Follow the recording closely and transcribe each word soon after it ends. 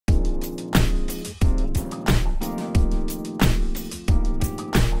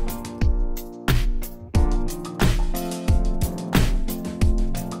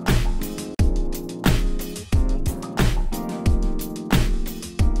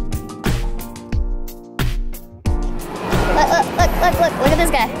look at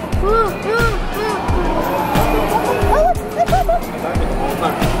this guy. Oh, look.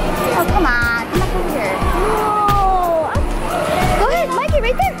 Oh, come on. Come up over here. Whoa. Go ahead, Mikey,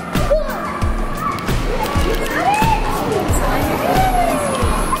 right there.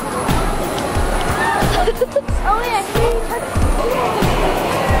 Oh, yeah.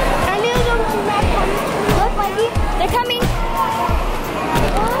 I knew them to not come. Look, Mikey. They're coming.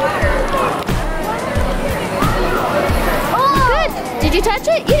 Did you touch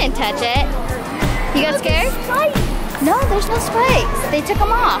it? You didn't touch it. You got scared? No, there's no spikes. They took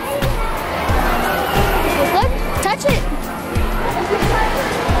them off. Look, touch it.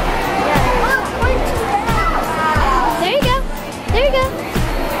 There you go. There you go.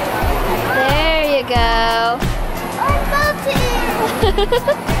 There you go. I love it.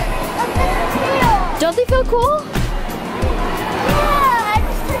 Don't they feel cool? Yeah.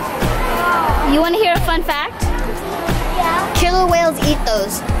 You want to hear a fun fact? Killer whales eat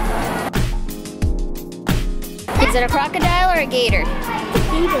those. Is it a crocodile or a gator?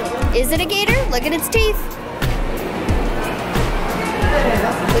 Gator. Is it a gator? Look at its teeth.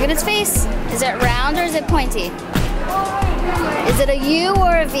 Look at its face. Is it round or is it pointy? Is it a U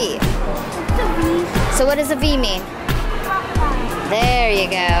or a V? It's a V. So what does a V mean? There you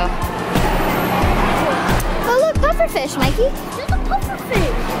go. Oh look, pufferfish, Mikey. There's a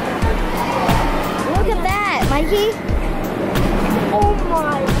pufferfish. Look at that, Mikey. Oh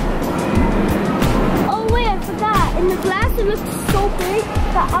my. Oh wait, I forgot. In the glass it looks so big.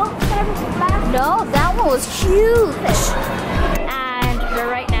 The outside of the glass. No, that one was huge. And we're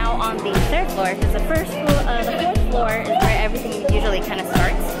right now on the 3rd floor because the 4th floor is where everything usually kind of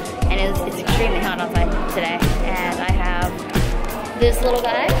starts. And it's extremely hot outside today. And I have this little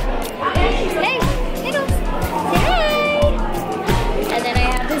guy. Hey, Nichols. Hey. And then I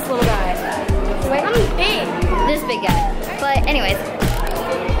have this little guy. Wait, I'm big. This big guy. But anyways,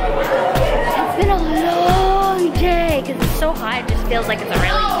 it's been a long day because it's so hot. It just feels like it's a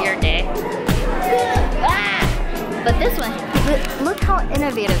really weird day. Ah! But this one, look how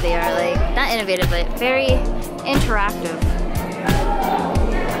innovative they are. Like, not innovative, but very interactive.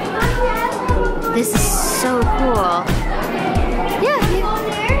 This is so cool. Yeah.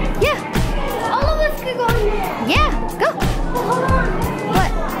 Yeah. All of us could go in there. Yeah, go. Hold on.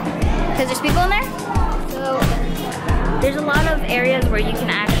 What? Because there's people in there? So there's a lot of areas where you can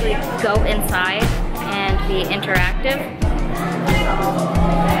actually go inside and be interactive.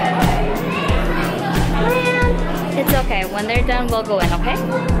 Man, it's okay. When they're done, we'll go in, okay?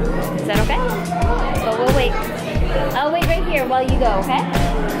 Is that okay? But we'll wait. I'll wait right here while you go, okay?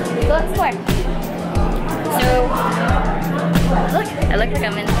 Go explore. So, look, it looks like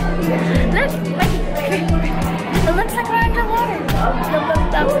I'm in. Look, it looks like we're underwater.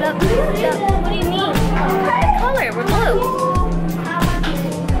 What do you mean? The color, we're blue.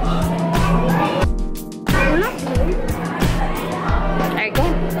 We're not blue. Alright, go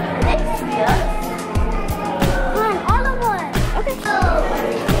on. Come on, all of us. Okay.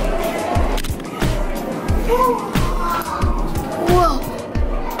 Whoa.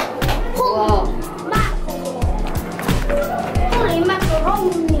 Whoa. Holy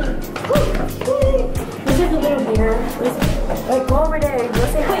macaroni. This is a little beer. Like, go over there. Go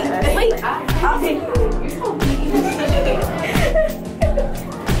say hi. Wait. I'll say hi.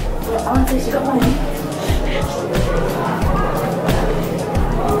 I want to say she's got money.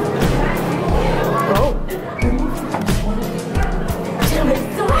 Oh.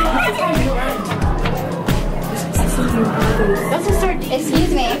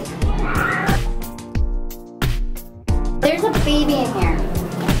 Excuse me. There's a baby in here.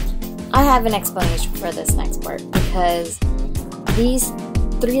 I have an explanation for this next part because these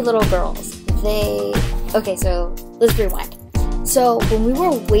 3 little girls, okay, so let's rewind. So when we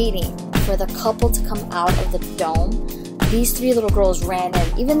were waiting for the couple to come out of the dome, these 3 little girls ran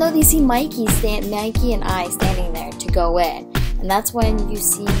in, even though they see Mikey and I standing there to go in. And that's when you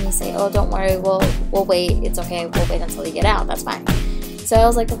see me say, oh, don't worry, we'll wait, it's okay, we'll wait until you get out, that's fine. So I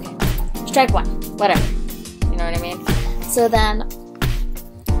was like, okay, strike 1, whatever, you know what I mean? So then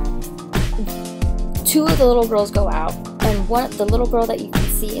 2 of the little girls go out, and the little girl that you can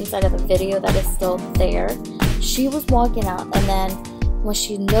see inside of the video that is still there, she was walking out, and then when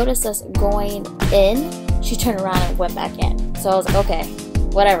she noticed us going in, she turned around and went back in. So I was like, okay,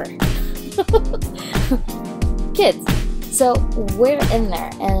 whatever. Kids. So we're in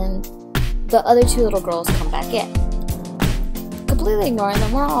there, and the other 2 little girls come back in. Completely ignoring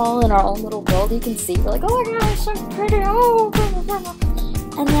them. We're all in our own little world. You can see. We're like, oh my gosh, so pretty. Oh, blah, blah, blah.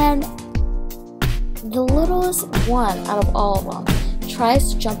 And then the littlest one out of all of them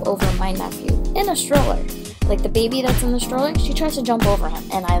tries to jump over my nephew in a stroller. like the baby that's in the stroller, she tries to jump over him,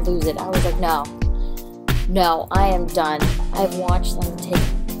 and I lose it. I was like, no, I am done. I've watched them take,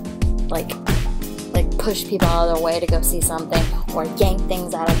 like push people out of their way to go see something, or yank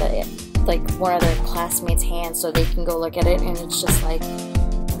things out of it, like one of their classmates' hands so they can go look at it, and it's just like,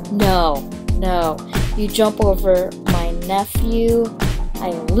 no, you jump over my nephew, I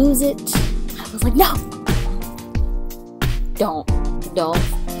lose it. I was like, no, don't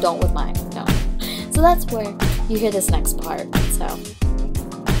with mine, no. So that's where you hear this next part, so.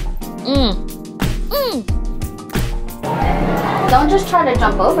 Don't just try to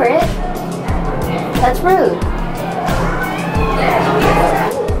jump over it. That's rude.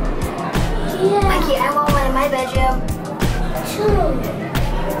 Yeah. Mikey, I want one in my bedroom. True.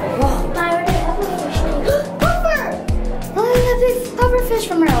 Whoa. I already have a fish tank. Puffer! Look at that big pufferfish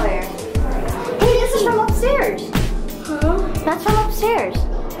from earlier. Hey, this is from upstairs. Huh? That's from upstairs.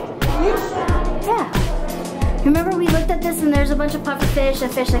 Yeah. Remember we looked at this and there's a bunch of pufferfish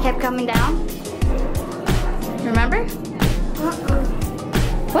and fish that kept coming down? Remember?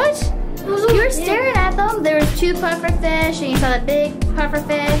 What? You were staring at them. There was 2 pufferfish and you saw the big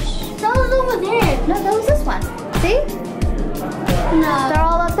pufferfish. That was over there. No, that was this one. See? No. They're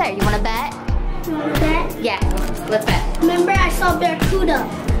all up there. You want to bet? You want to bet? Yeah. Let's bet. Remember I saw Barracuda.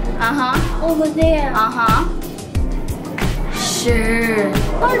 Uh-huh. Over there. Uh-huh. Sure.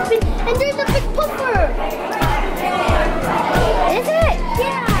 And there's a big puffer. Is it?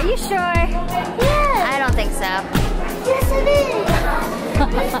 Yeah. Are you sure? Yeah. I don't think so. Yes, it is.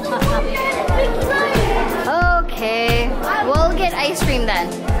 It's the one that big giant. Okay. We'll get ice cream then.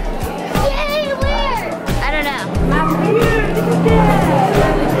 Yay, where? I don't know.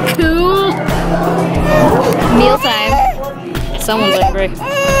 Cool. Meal time. Someone's angry.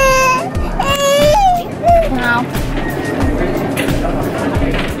 No.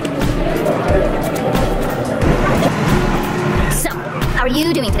 So, how are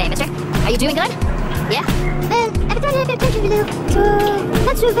you doing today, mister? Are you doing good? Yeah?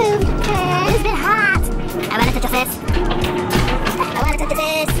 That's your food. It's been hot. I want to touch your face. I want to touch your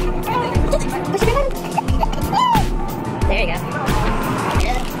face. There you go.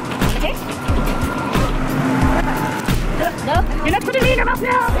 No, you're not putting me in your mouth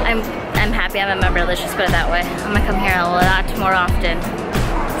now. I'm happy I'm a member. Let's just put it that way. I'm gonna come here a lot more often.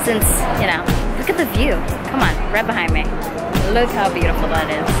 Since, you know, look at the view. Come on, right behind me. Look how beautiful that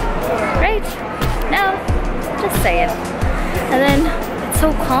is. Right? No, just saying. And then it's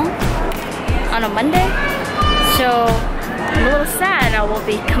so calm on a Monday. So I'm a little sad I won't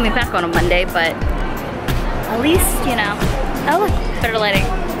be coming back on a Monday, but at least, you know. Oh look, better lighting.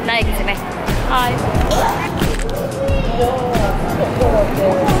 Now you can see me. Hi.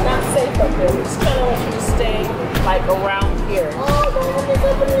 It's not safe up there. We just kind of want you to stay like around here. Oh, the one is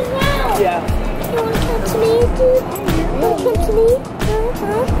opening now. Yeah. You want to come to me, dude? You want to come to me?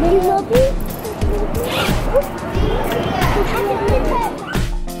 You love me?